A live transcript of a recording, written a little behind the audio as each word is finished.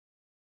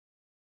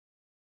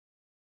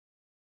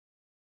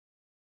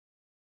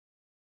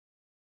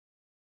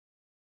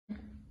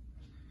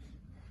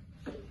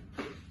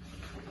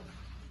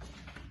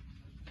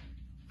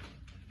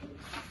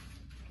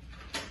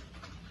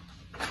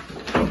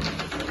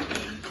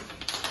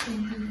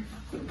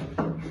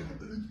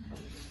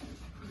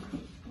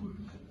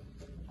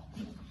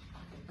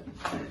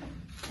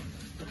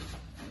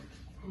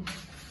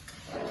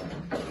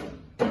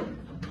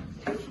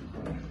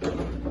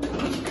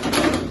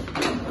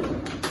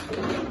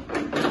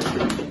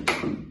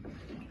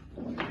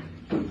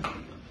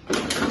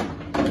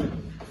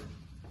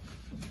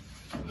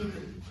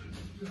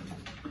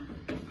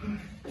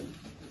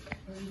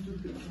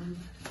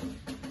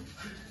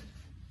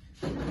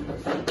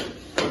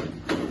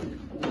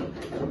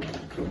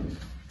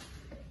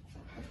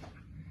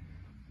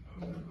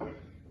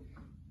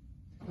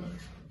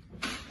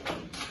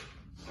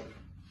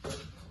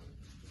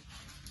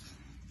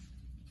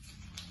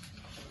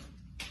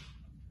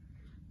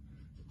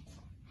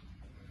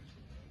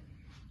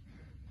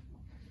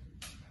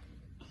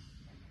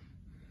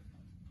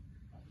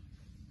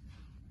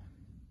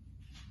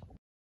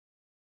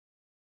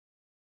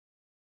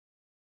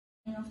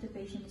Of the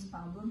patient is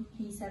Pablo.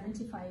 He's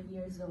 75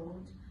 years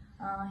old.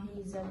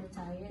 He's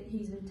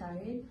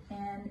retired,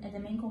 and the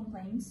main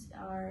complaints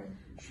are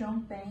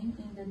strong pain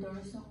in the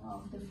dorsal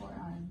of the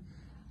forearm.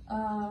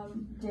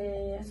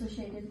 The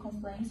associated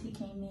complaints, he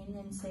came in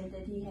and said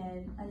that he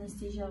had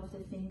anesthesia of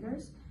the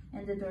fingers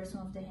and the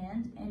dorsal of the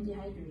hand and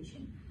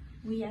dehydration.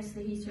 We asked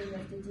the history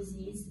of the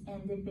disease,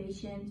 and the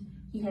patient,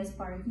 he has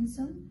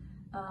Parkinson,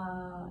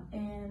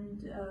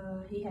 and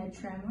he had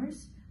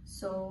tremors.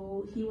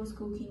 So he was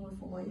cooking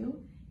with oil,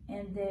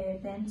 and the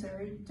pan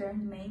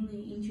turned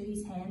mainly into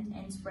his hand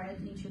and spread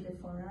into the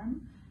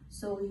forearm.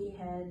 So he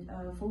had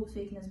full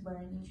thickness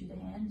burn into the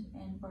hand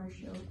and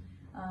partial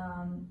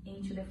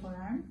into the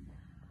forearm.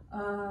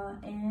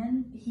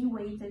 And he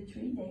waited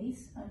 3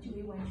 days until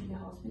he went to the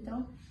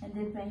hospital, and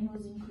the pain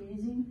was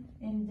increasing,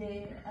 and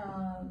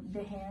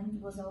the hand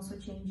was also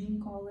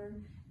changing color.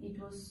 It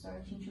was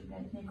starting to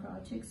get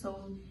necrotic.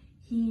 So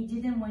he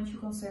didn't want to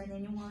concern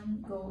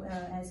anyone,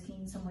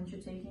 asking someone to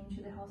take him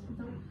to the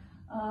hospital.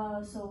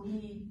 So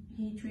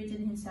he treated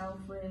himself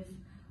with,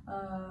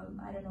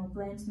 I don't know,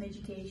 plants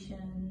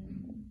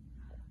medication.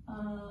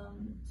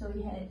 So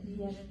he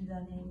hasn't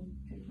done any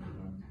treatment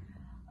yet.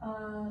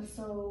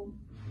 So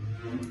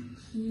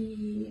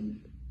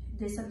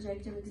the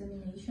subjective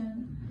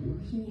examination,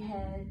 he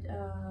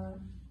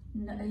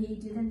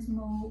didn't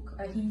smoke,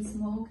 he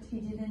smoked, he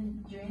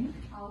didn't drink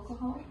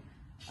alcohol.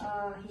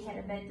 He had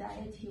a bad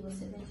diet, he was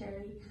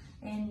sedentary,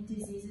 and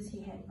diseases,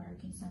 he had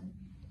Parkinson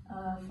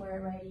for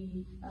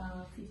already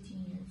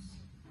 15 years.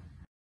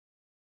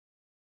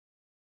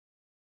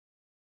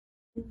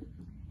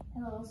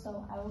 Hello,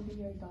 so I will be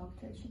your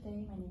doctor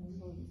today. My name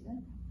is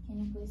Luisa. Can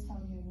you please tell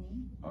me your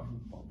name?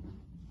 Pablo.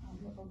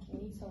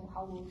 Okay, so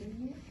how old are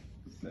you?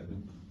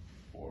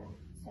 74.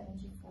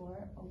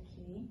 74,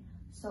 okay.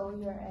 So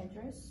your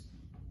address?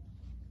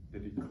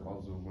 Eddie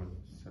Clauso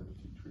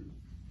 173.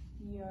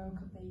 Your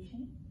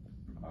occupation?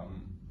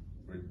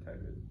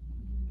 Retired.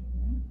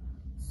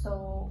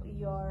 So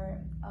your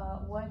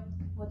what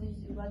do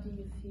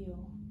you feel?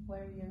 What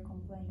are your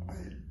complaints?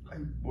 I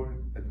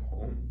worked at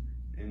home,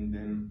 and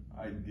then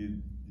I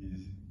did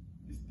this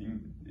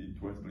thing.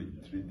 It was like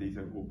 3 days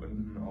ago, but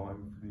now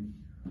I'm feeling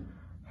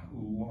a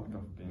lot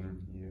of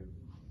pain here.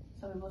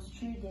 So it was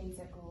 3 days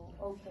ago.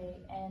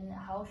 Okay, and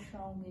how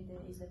strong is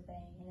the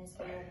pain in a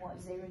scale of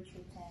what, 0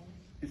 to 10?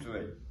 It's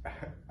like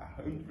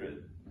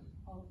 100.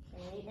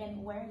 Okay,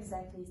 and where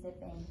exactly is the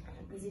pain?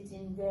 Is it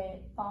in the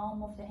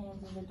palm of the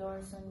hand, in the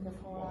dorsal, in the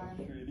forearm?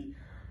 Really,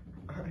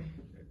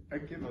 I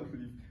cannot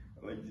live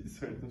like this.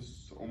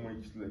 Hurts so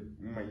much, like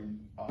my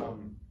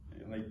arm,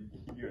 like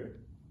here.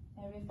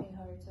 Everything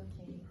hurts.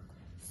 Okay.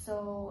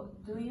 So,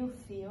 do you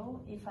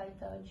feel, if I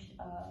touch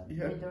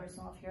the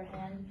dorsal of your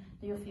hand,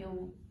 do you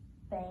feel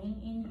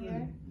pain in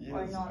here? Yes,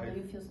 or not? Do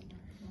you feel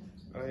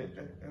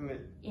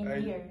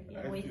in here?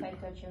 If I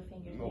touch your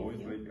fingers? No,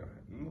 it's like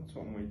not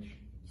so much.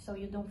 So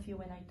you don't feel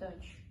when I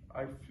touch?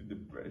 I feel the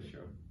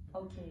pressure.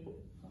 Okay,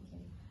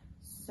 okay.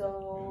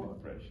 So...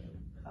 The pressure.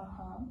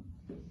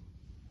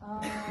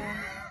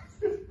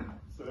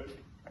 Sorry.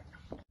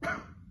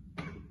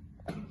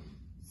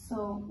 So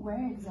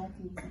where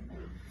exactly is it?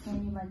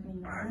 Can you let me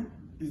know?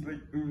 It's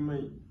like in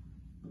my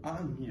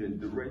arm here,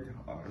 the right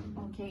arm.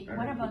 Okay,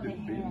 what about the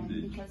hand?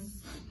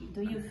 Because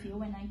do you feel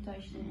when I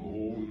touch the hand?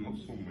 No, not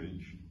so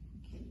much.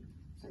 Okay,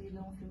 so you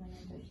don't feel when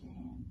I touch the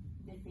hand,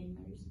 the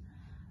fingers.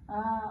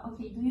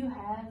 Okay, do you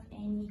have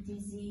any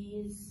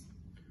disease?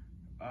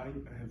 I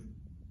have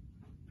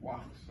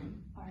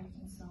Parkinson.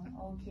 Parkinson,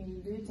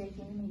 okay. Do you take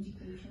any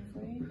medication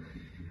for it?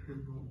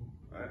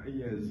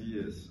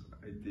 Yes,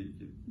 I take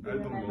it. Do you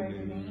remember the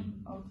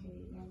name? Okay,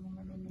 I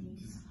remember the name.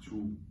 It's 2.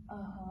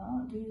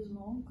 Do you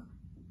smoke?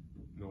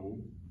 No.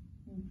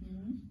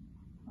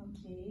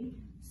 Okay,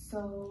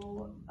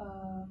 so,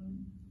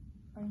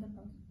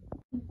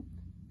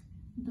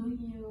 do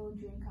you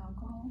drink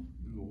alcohol?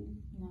 No.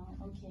 No,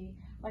 okay.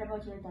 What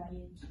about your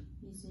diet?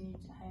 Is it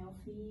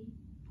healthy?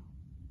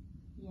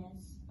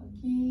 Yes,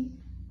 okay.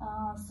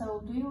 So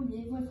do you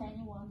live with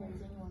anyone?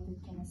 There's anyone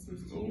that can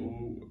assist you?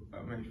 No,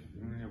 my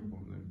family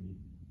abandoned me.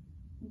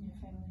 Your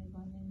family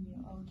abandoned you,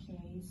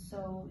 okay.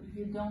 So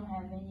you don't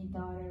have any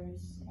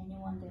daughters,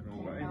 anyone that can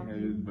help you? No, I have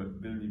it,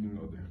 but they live in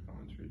other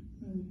country.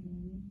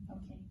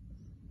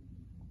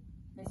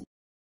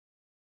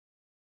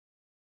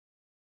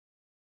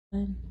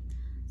 Okay.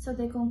 So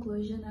the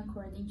conclusion,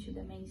 according to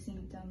the main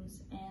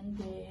symptoms and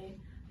the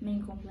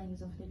main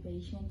complaints of the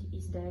patient,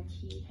 is that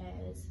he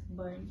has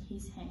burned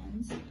his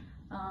hands.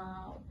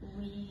 I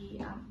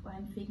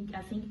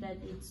think that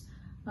it's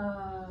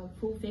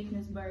full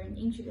thickness burn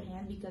into the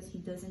hand because he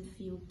doesn't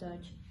feel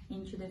touch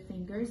into the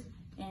fingers,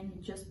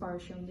 and just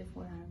partial in the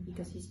forearm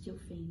because he still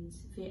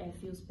feels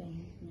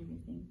pain and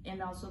everything,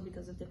 and also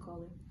because of the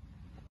color.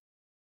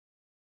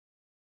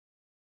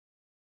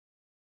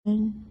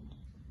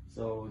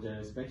 So the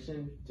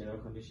inspection, general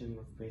condition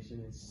of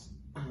patient is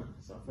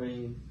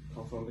suffering,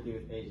 conformity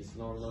with age is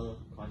normal,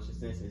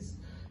 consciousness is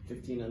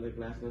 15 on the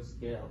Glasgow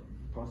scale,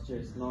 posture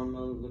is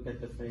normal, look at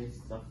the face,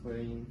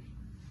 suffering,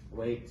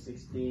 weight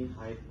 60,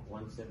 height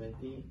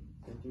 170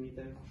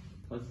 centimeter,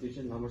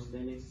 constitution normal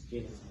staining,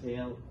 skin is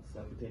pale,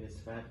 subcutaneous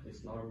fat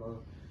is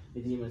normal,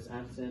 edema is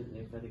absent,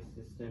 lymphatic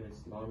system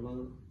is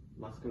normal,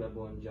 muscular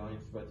bone,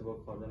 joints,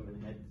 vertebral column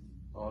and head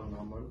all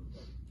normal.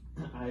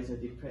 Eyes are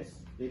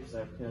depressed, lips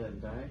are pale and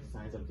dry,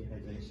 signs of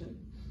dehydration.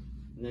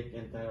 Neck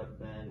and thyroid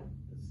gland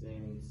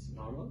seems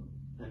normal,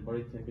 and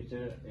body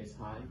temperature is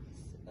high,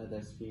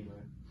 there's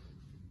fever.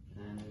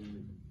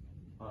 And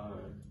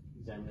our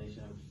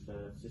examination of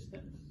the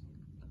systems.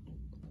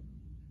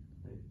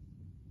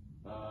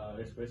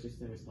 Respiratory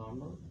system is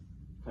normal,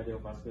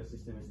 cardiovascular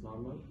system is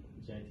normal,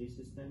 GIT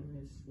system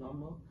is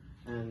normal,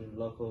 and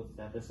local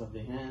status of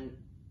the hand.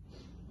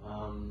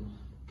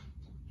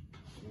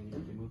 We need to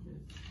remove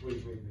this.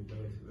 Wait,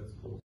 let's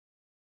pause.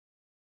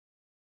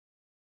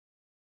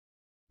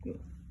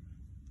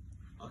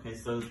 Okay,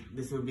 so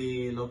this will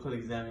be local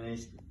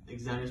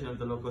examination of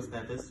the local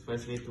status.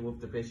 First, we need to move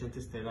the patient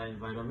to sterile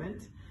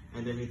environment,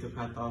 and then we need to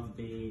cut off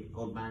the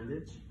old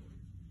bandage.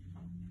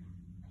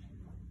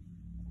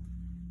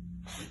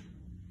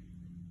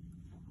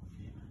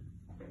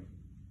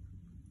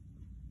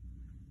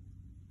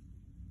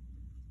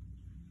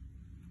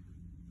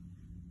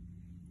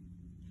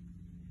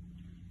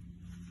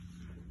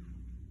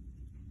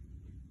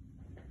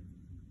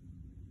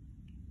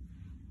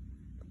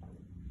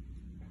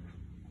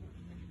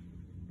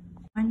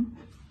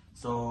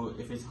 So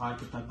if it's hard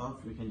to cut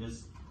off, we can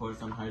just pour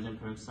some hydrogen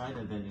peroxide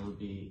and then it will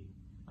be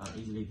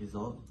easily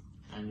dissolved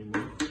and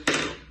removed.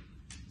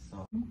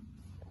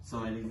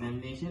 So at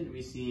examination,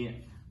 we see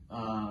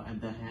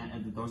at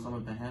the dorsum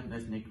of the hand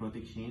there's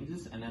necrotic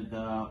changes, and at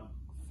the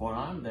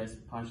forearm there's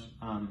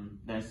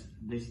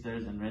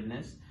blisters and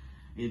redness.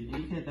 It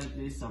indicates that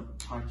this is a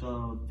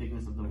partial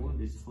thickness of the wound,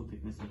 this is full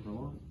thickness of the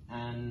wound,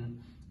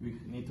 and we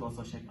need to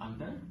also check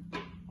under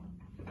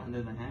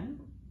the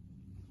hand.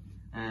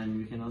 And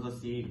we can also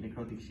see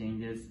necrotic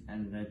changes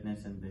and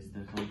redness and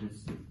blisters.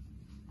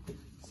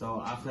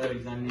 So after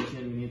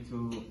examination, we need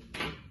to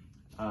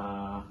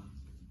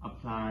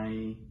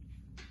apply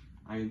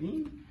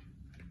iodine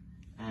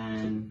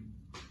and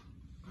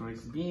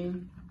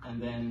chlorhexidine, and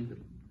then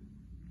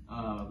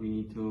we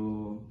need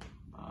to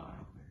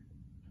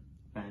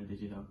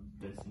bandage it up,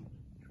 dressing.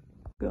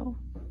 Go.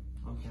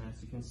 Okay, as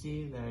you can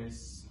see,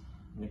 there's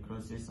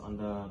necrosis on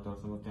the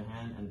dorsum of the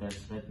hand, and there's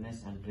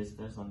redness and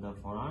blisters on the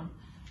forearm.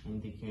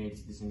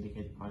 This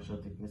indicates partial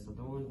thickness of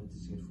the wound, and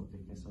this is full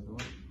thickness of the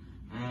wound.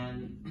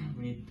 And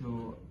we need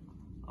to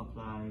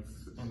apply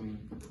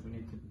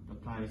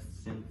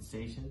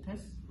sensation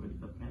test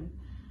with the pen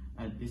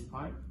at this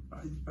part.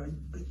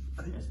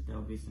 Yes, there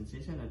will be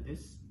sensation. At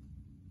this,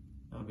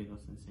 there will be no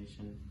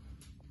sensation.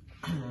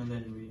 And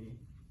then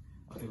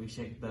we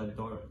check the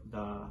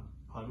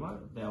palmar.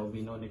 There will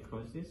be no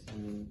necrosis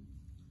and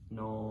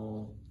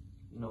no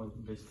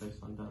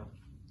blisters on the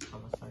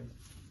other side.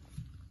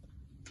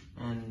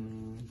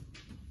 And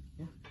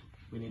yeah,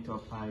 we need to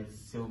apply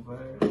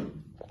silver.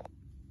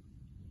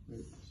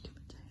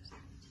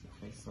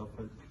 Okay,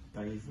 sulfur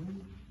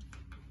diazine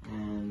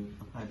and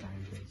apply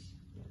bandage.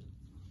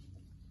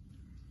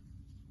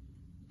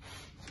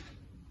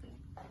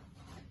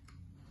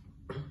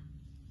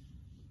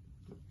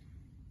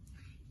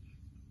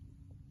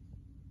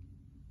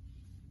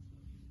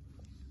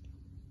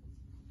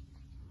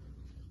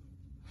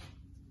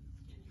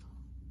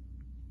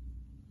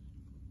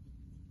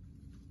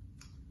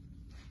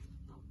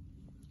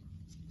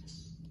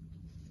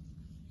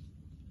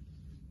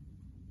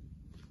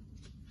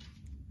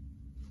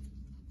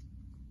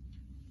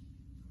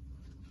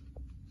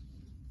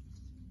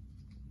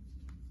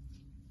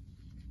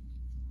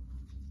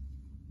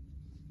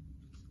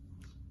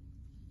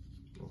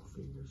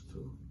 Fingers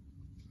too.